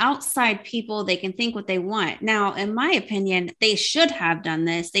 So the outside people, they can think what they want. Now, in my opinion, they should have done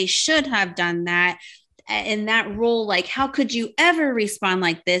this. They should have done that. In that role, like, how could you ever respond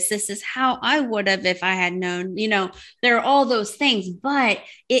like this? This is how I would have if I had known, there are all those things, but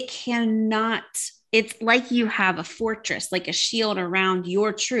it cannot. It's like you have a fortress, like a shield around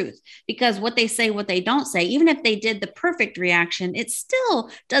your truth, because what they say, what they don't say, even if they did the perfect reaction, it still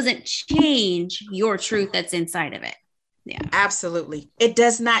doesn't change your truth that's inside of it. Yeah, absolutely. It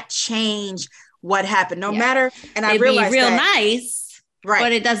does not change what happened, no matter. And I realize realize real that, nice, right?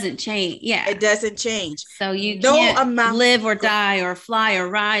 But it doesn't change. Yeah, it doesn't change. So you can't live or die or fly or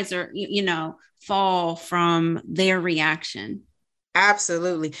rise or fall from their reaction.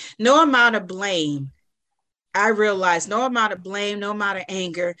 Absolutely. No amount of blame. I realize no amount of blame, no amount of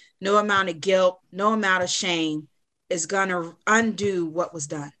anger, no amount of guilt, no amount of shame is going to undo what was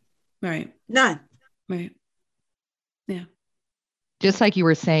done. Right. None. Right. Yeah. Just like you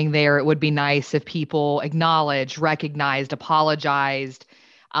were saying there, it would be nice if people acknowledged, recognized, apologized.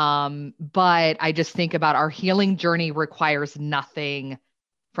 But I just think about our healing journey requires nothing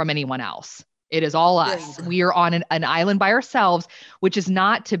from anyone else. It is all us. We are on an island by ourselves, which is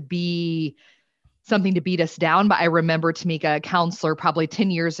not to be something to beat us down. But I remember Tamika, a counselor, probably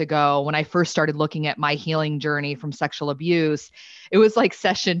 10 years ago, when I first started looking at my healing journey from sexual abuse, it was like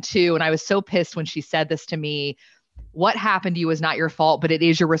session 2. And I was so pissed when she said this to me. What happened to you is not your fault, but it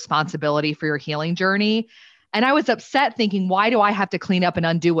is your responsibility for your healing journey. And I was upset thinking, why do I have to clean up and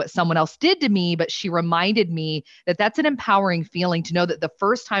undo what someone else did to me? But she reminded me that that's an empowering feeling to know that the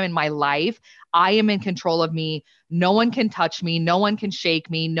first time in my life, I am in control of me. No one can touch me. No one can shake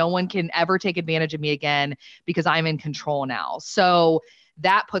me. No one can ever take advantage of me again because I'm in control now. So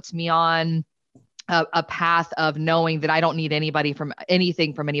that puts me on a path of knowing that I don't need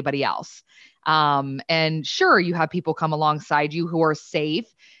anything from anybody else. And sure, you have people come alongside you who are safe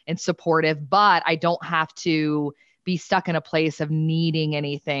and supportive, but I don't have to be stuck in a place of needing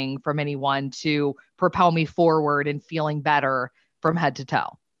anything from anyone to propel me forward and feeling better from head to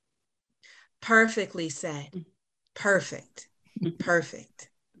toe. Perfectly said. Perfect. Perfect.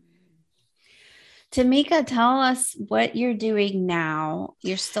 Tamika, tell us what you're doing now.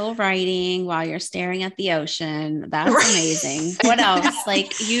 You're still writing while you're staring at the ocean. That's amazing. What else?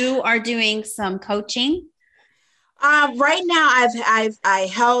 Like, you are doing some coaching? Right now,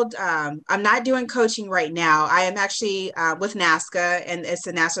 I'm not doing coaching right now. I am actually with NAASCA, and it's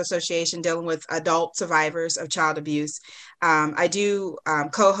the National Association dealing with adult survivors of child abuse. I do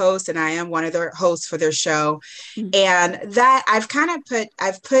co-host, and I am one of their hosts for their show. Mm-hmm. And that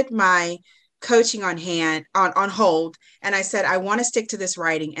I've put my coaching on hold. And I said, I want to stick to this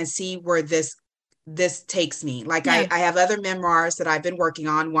writing and see where this takes me. Like, I have other memoirs that I've been working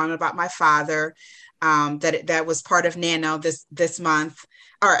on, one about my father, that was part of NaNo this month,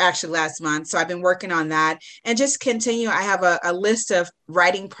 or actually last month. So I've been working on that and just continue. I have a list of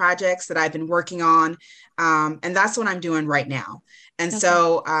writing projects that I've been working on. And that's what I'm doing right now. And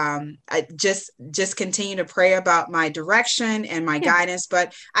so I just continue to pray about my direction and my guidance.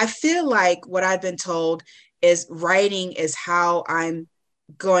 But I feel like what I've been told is writing is how I'm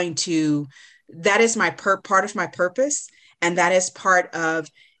going to, that is my part of my purpose. And that is part of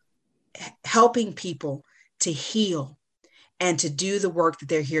helping people to heal and to do the work that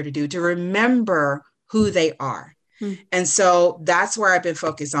they're here to do, to remember who they are. And so that's where I've been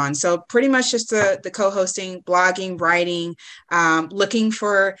focused on. So pretty much just the co-hosting, blogging, writing, looking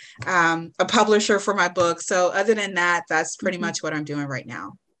for a publisher for my book. So other than that, that's pretty much what I'm doing right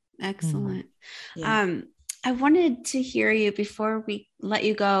now. Excellent. Yeah. I wanted to hear you before we let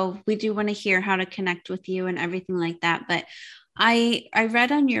you go. We do want to hear how to connect with you and everything like that. But I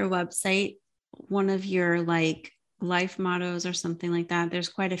read on your website, one of your like life mottos or something like that. There's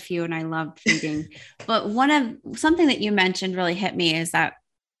quite a few and I loved reading, but something that you mentioned really hit me is that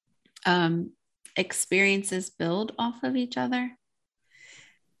experiences build off of each other.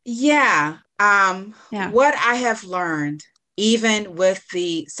 Yeah. What I have learned, even with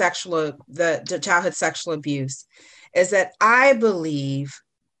the childhood sexual abuse, is that I believe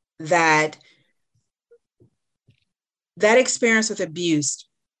that experience with abuse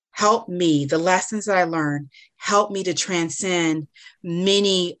helped me, the lessons that I learned helped me to transcend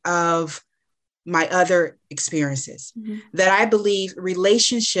many of my other experiences. That I believe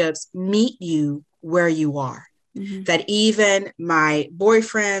relationships meet you where you are. That even my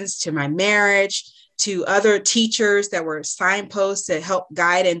boyfriends, to my marriage, to other teachers that were signposts that help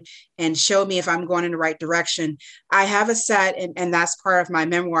guide and show me if I'm going in the right direction. I have a set, and that's part of my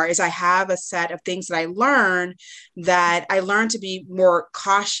memoir, is I have a set of things that I learned to be more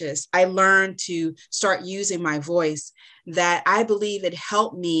cautious. I learned to start using my voice, that I believe it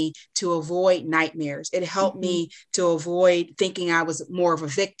helped me to avoid nightmares. It helped me to avoid thinking I was more of a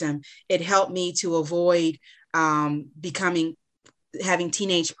victim. It helped me to avoid having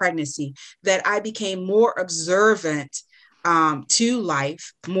teenage pregnancy, that I became more observant to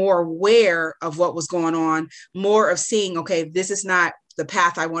life, more aware of what was going on, more of seeing, okay, this is not the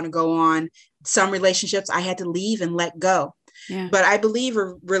path I want to go on. Some relationships I had to leave and let go. Yeah. But I believe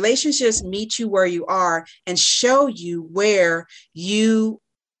relationships meet you where you are and show you where you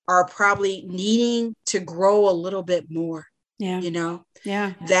are probably needing to grow a little bit more. Yeah.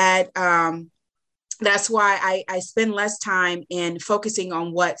 That's why I spend less time in focusing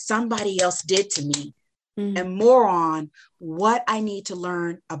on what somebody else did to me and more on what I need to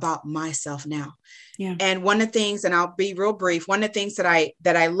learn about myself now. Yeah. And one of the things, and I'll be real brief, one of the things that I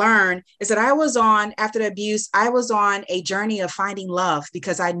learned is that after the abuse, I was on a journey of finding love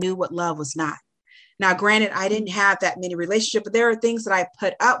because I knew what love was not. Now, granted, I didn't have that many relationships, but there are things that I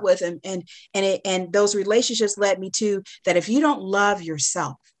put up with, and those relationships led me to that. If you don't love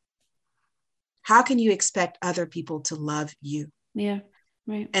yourself, how can you expect other people to love you? Yeah,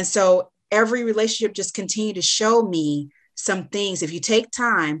 right. And so every relationship just continued to show me some things. If you take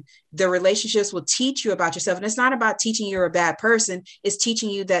time, the relationships will teach you about yourself. And it's not about teaching you're a bad person. It's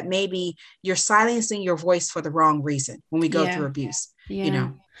teaching you that maybe you're silencing your voice for the wrong reason when we go through abuse,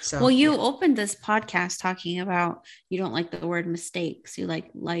 So, well, you opened this podcast talking about you don't like the word mistakes, you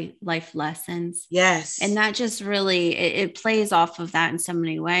like life lessons. Yes. And that just really, it plays off of that in so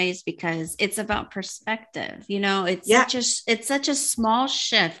many ways because it's about perspective. It's such a small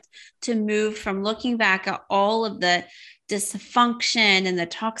shift to move from looking back at all of the dysfunction and the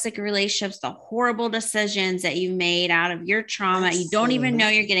toxic relationships, the horrible decisions that you made out of your trauma. Absolutely. You don't even know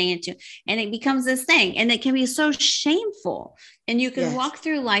you're getting into, and it becomes this thing, and it can be so shameful, and you can walk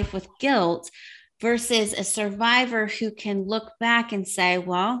through life with guilt versus a survivor who can look back and say,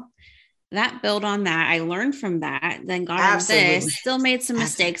 well, that built on that. I learned from that. Then got on this, still made some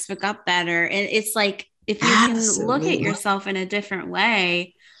mistakes, but got better. And it's like, if you can look at yourself in a different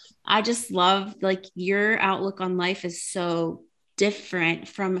way, I just love your outlook on life is so different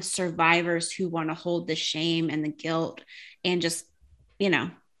from survivors who want to hold the shame and the guilt and just,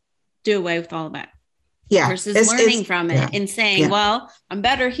 do away with all of that. Yeah. Versus learning from it and saying, well, I'm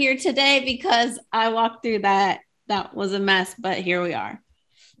better here today because I walked through that. That was a mess, but here we are.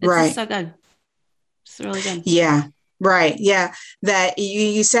 It's just so good. It's really good. Yeah. Right. Yeah. That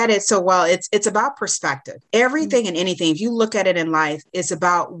you said it so well. It's about perspective. Everything and anything, if you look at it in life, it's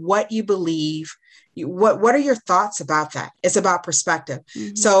about what you believe. What are your thoughts about that? It's about perspective.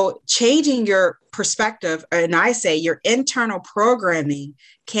 Mm-hmm. So changing your perspective, and I say your internal programming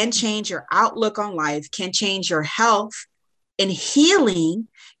can change your outlook on life, can change your health, and healing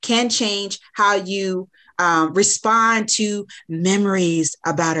can change how you respond to memories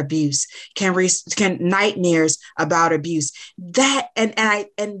about abuse, can nightmares about abuse. That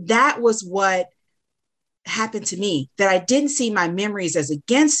was what happened to me, that I didn't see my memories as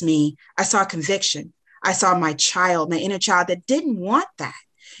against me. I saw conviction. I saw my inner child that didn't want that.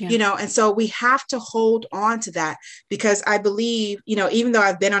 Yeah. And so we have to hold on to that, because I believe, even though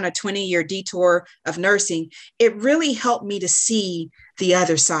I've been on a 20-year detour of nursing, it really helped me to see the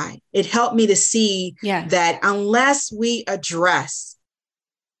other side. It helped me to see that unless we address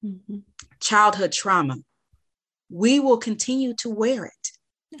childhood trauma, we will continue to wear it.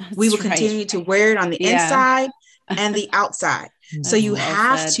 We will continue to wear it on the inside and the outside. So you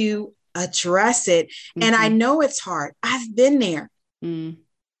have to address it. Mm-hmm. And I know it's hard. I've been there,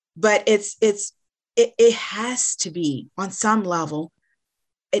 but it has to be on some level.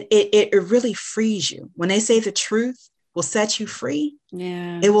 It really frees you. When they say the truth will set you free,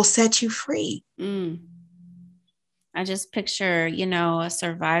 it will set you free. I just picture, a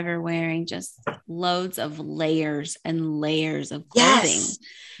survivor wearing just loads of layers and layers of clothing.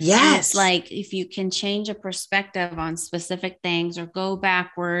 Yes. And it's like, if you can change a perspective on specific things or go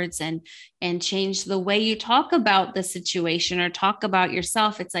backwards and change the way you talk about the situation or talk about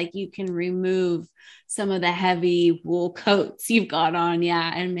yourself, it's like you can remove some of the heavy wool coats you've got on.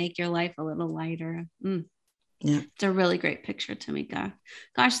 And make your life a little lighter. Yeah. It's a really great picture, Tamika.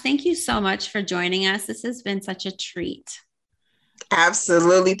 Gosh, thank you so much for joining us. This has been such a treat.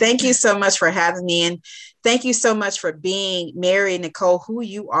 Absolutely. Thank you so much for having me. And thank you so much for being Mary Nicole, who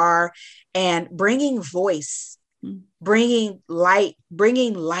you are, and bringing voice, bringing light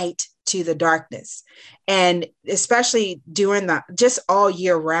to the darkness. And especially just all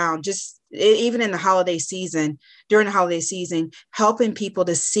year round, just even in the holiday season, during the holiday season, helping people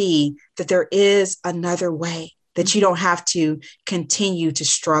to see that there is another way, that you don't have to continue to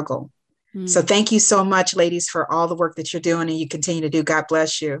struggle. So thank you so much, ladies, for all the work that you're doing and you continue to do. God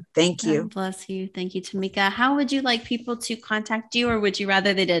bless you. Thank you. God bless you. Thank you, Tamika. How would you like people to contact you, or would you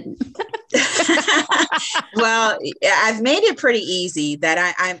rather they didn't? Well, I've made it pretty easy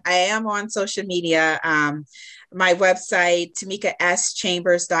that I am on social media. My website,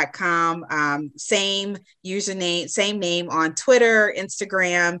 TamikaSChambers.com, same username, same name on Twitter,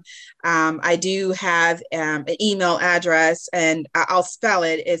 Instagram. I do have an email address, and I'll spell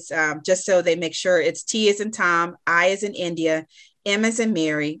it. It's just so they make sure it's T as in Tom, I as in India, M as in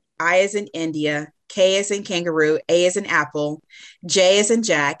Mary, I as in India, K as in kangaroo, A as in apple, J as in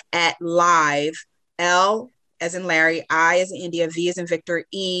Jack, at live, L as in Larry, I as in India, V as in Victor,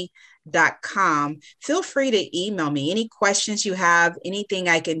 E.com. Feel free to email me any questions you have, anything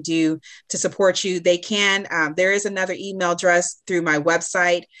I can do to support you. They can. There is another email address through my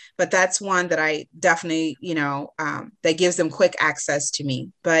website, but that's one that I definitely, that gives them quick access to me.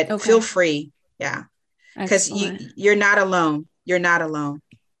 But feel free, because you're not alone. You're not alone.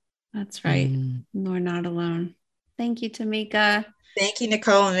 That's right. We're not alone. Thank you, Tamika. Thank you,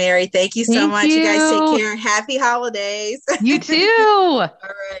 Nicole and Mary. Thank you so much. You guys take care. Happy holidays. You too. All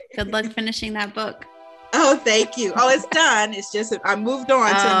right. Good luck finishing that book. Oh, thank you. Oh, it's done. It's just I moved on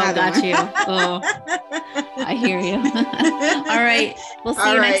to another one. You. Oh, I hear you. All right. We'll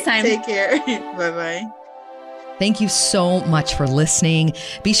see you next time. Take care. Bye-bye. Thank you so much for listening.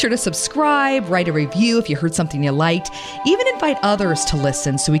 Be sure to subscribe, write a review if you heard something you liked, even invite others to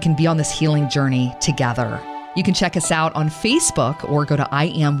listen so we can be on this healing journey together. You can check us out on Facebook or go to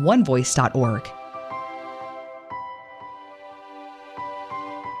iamonevoice.org.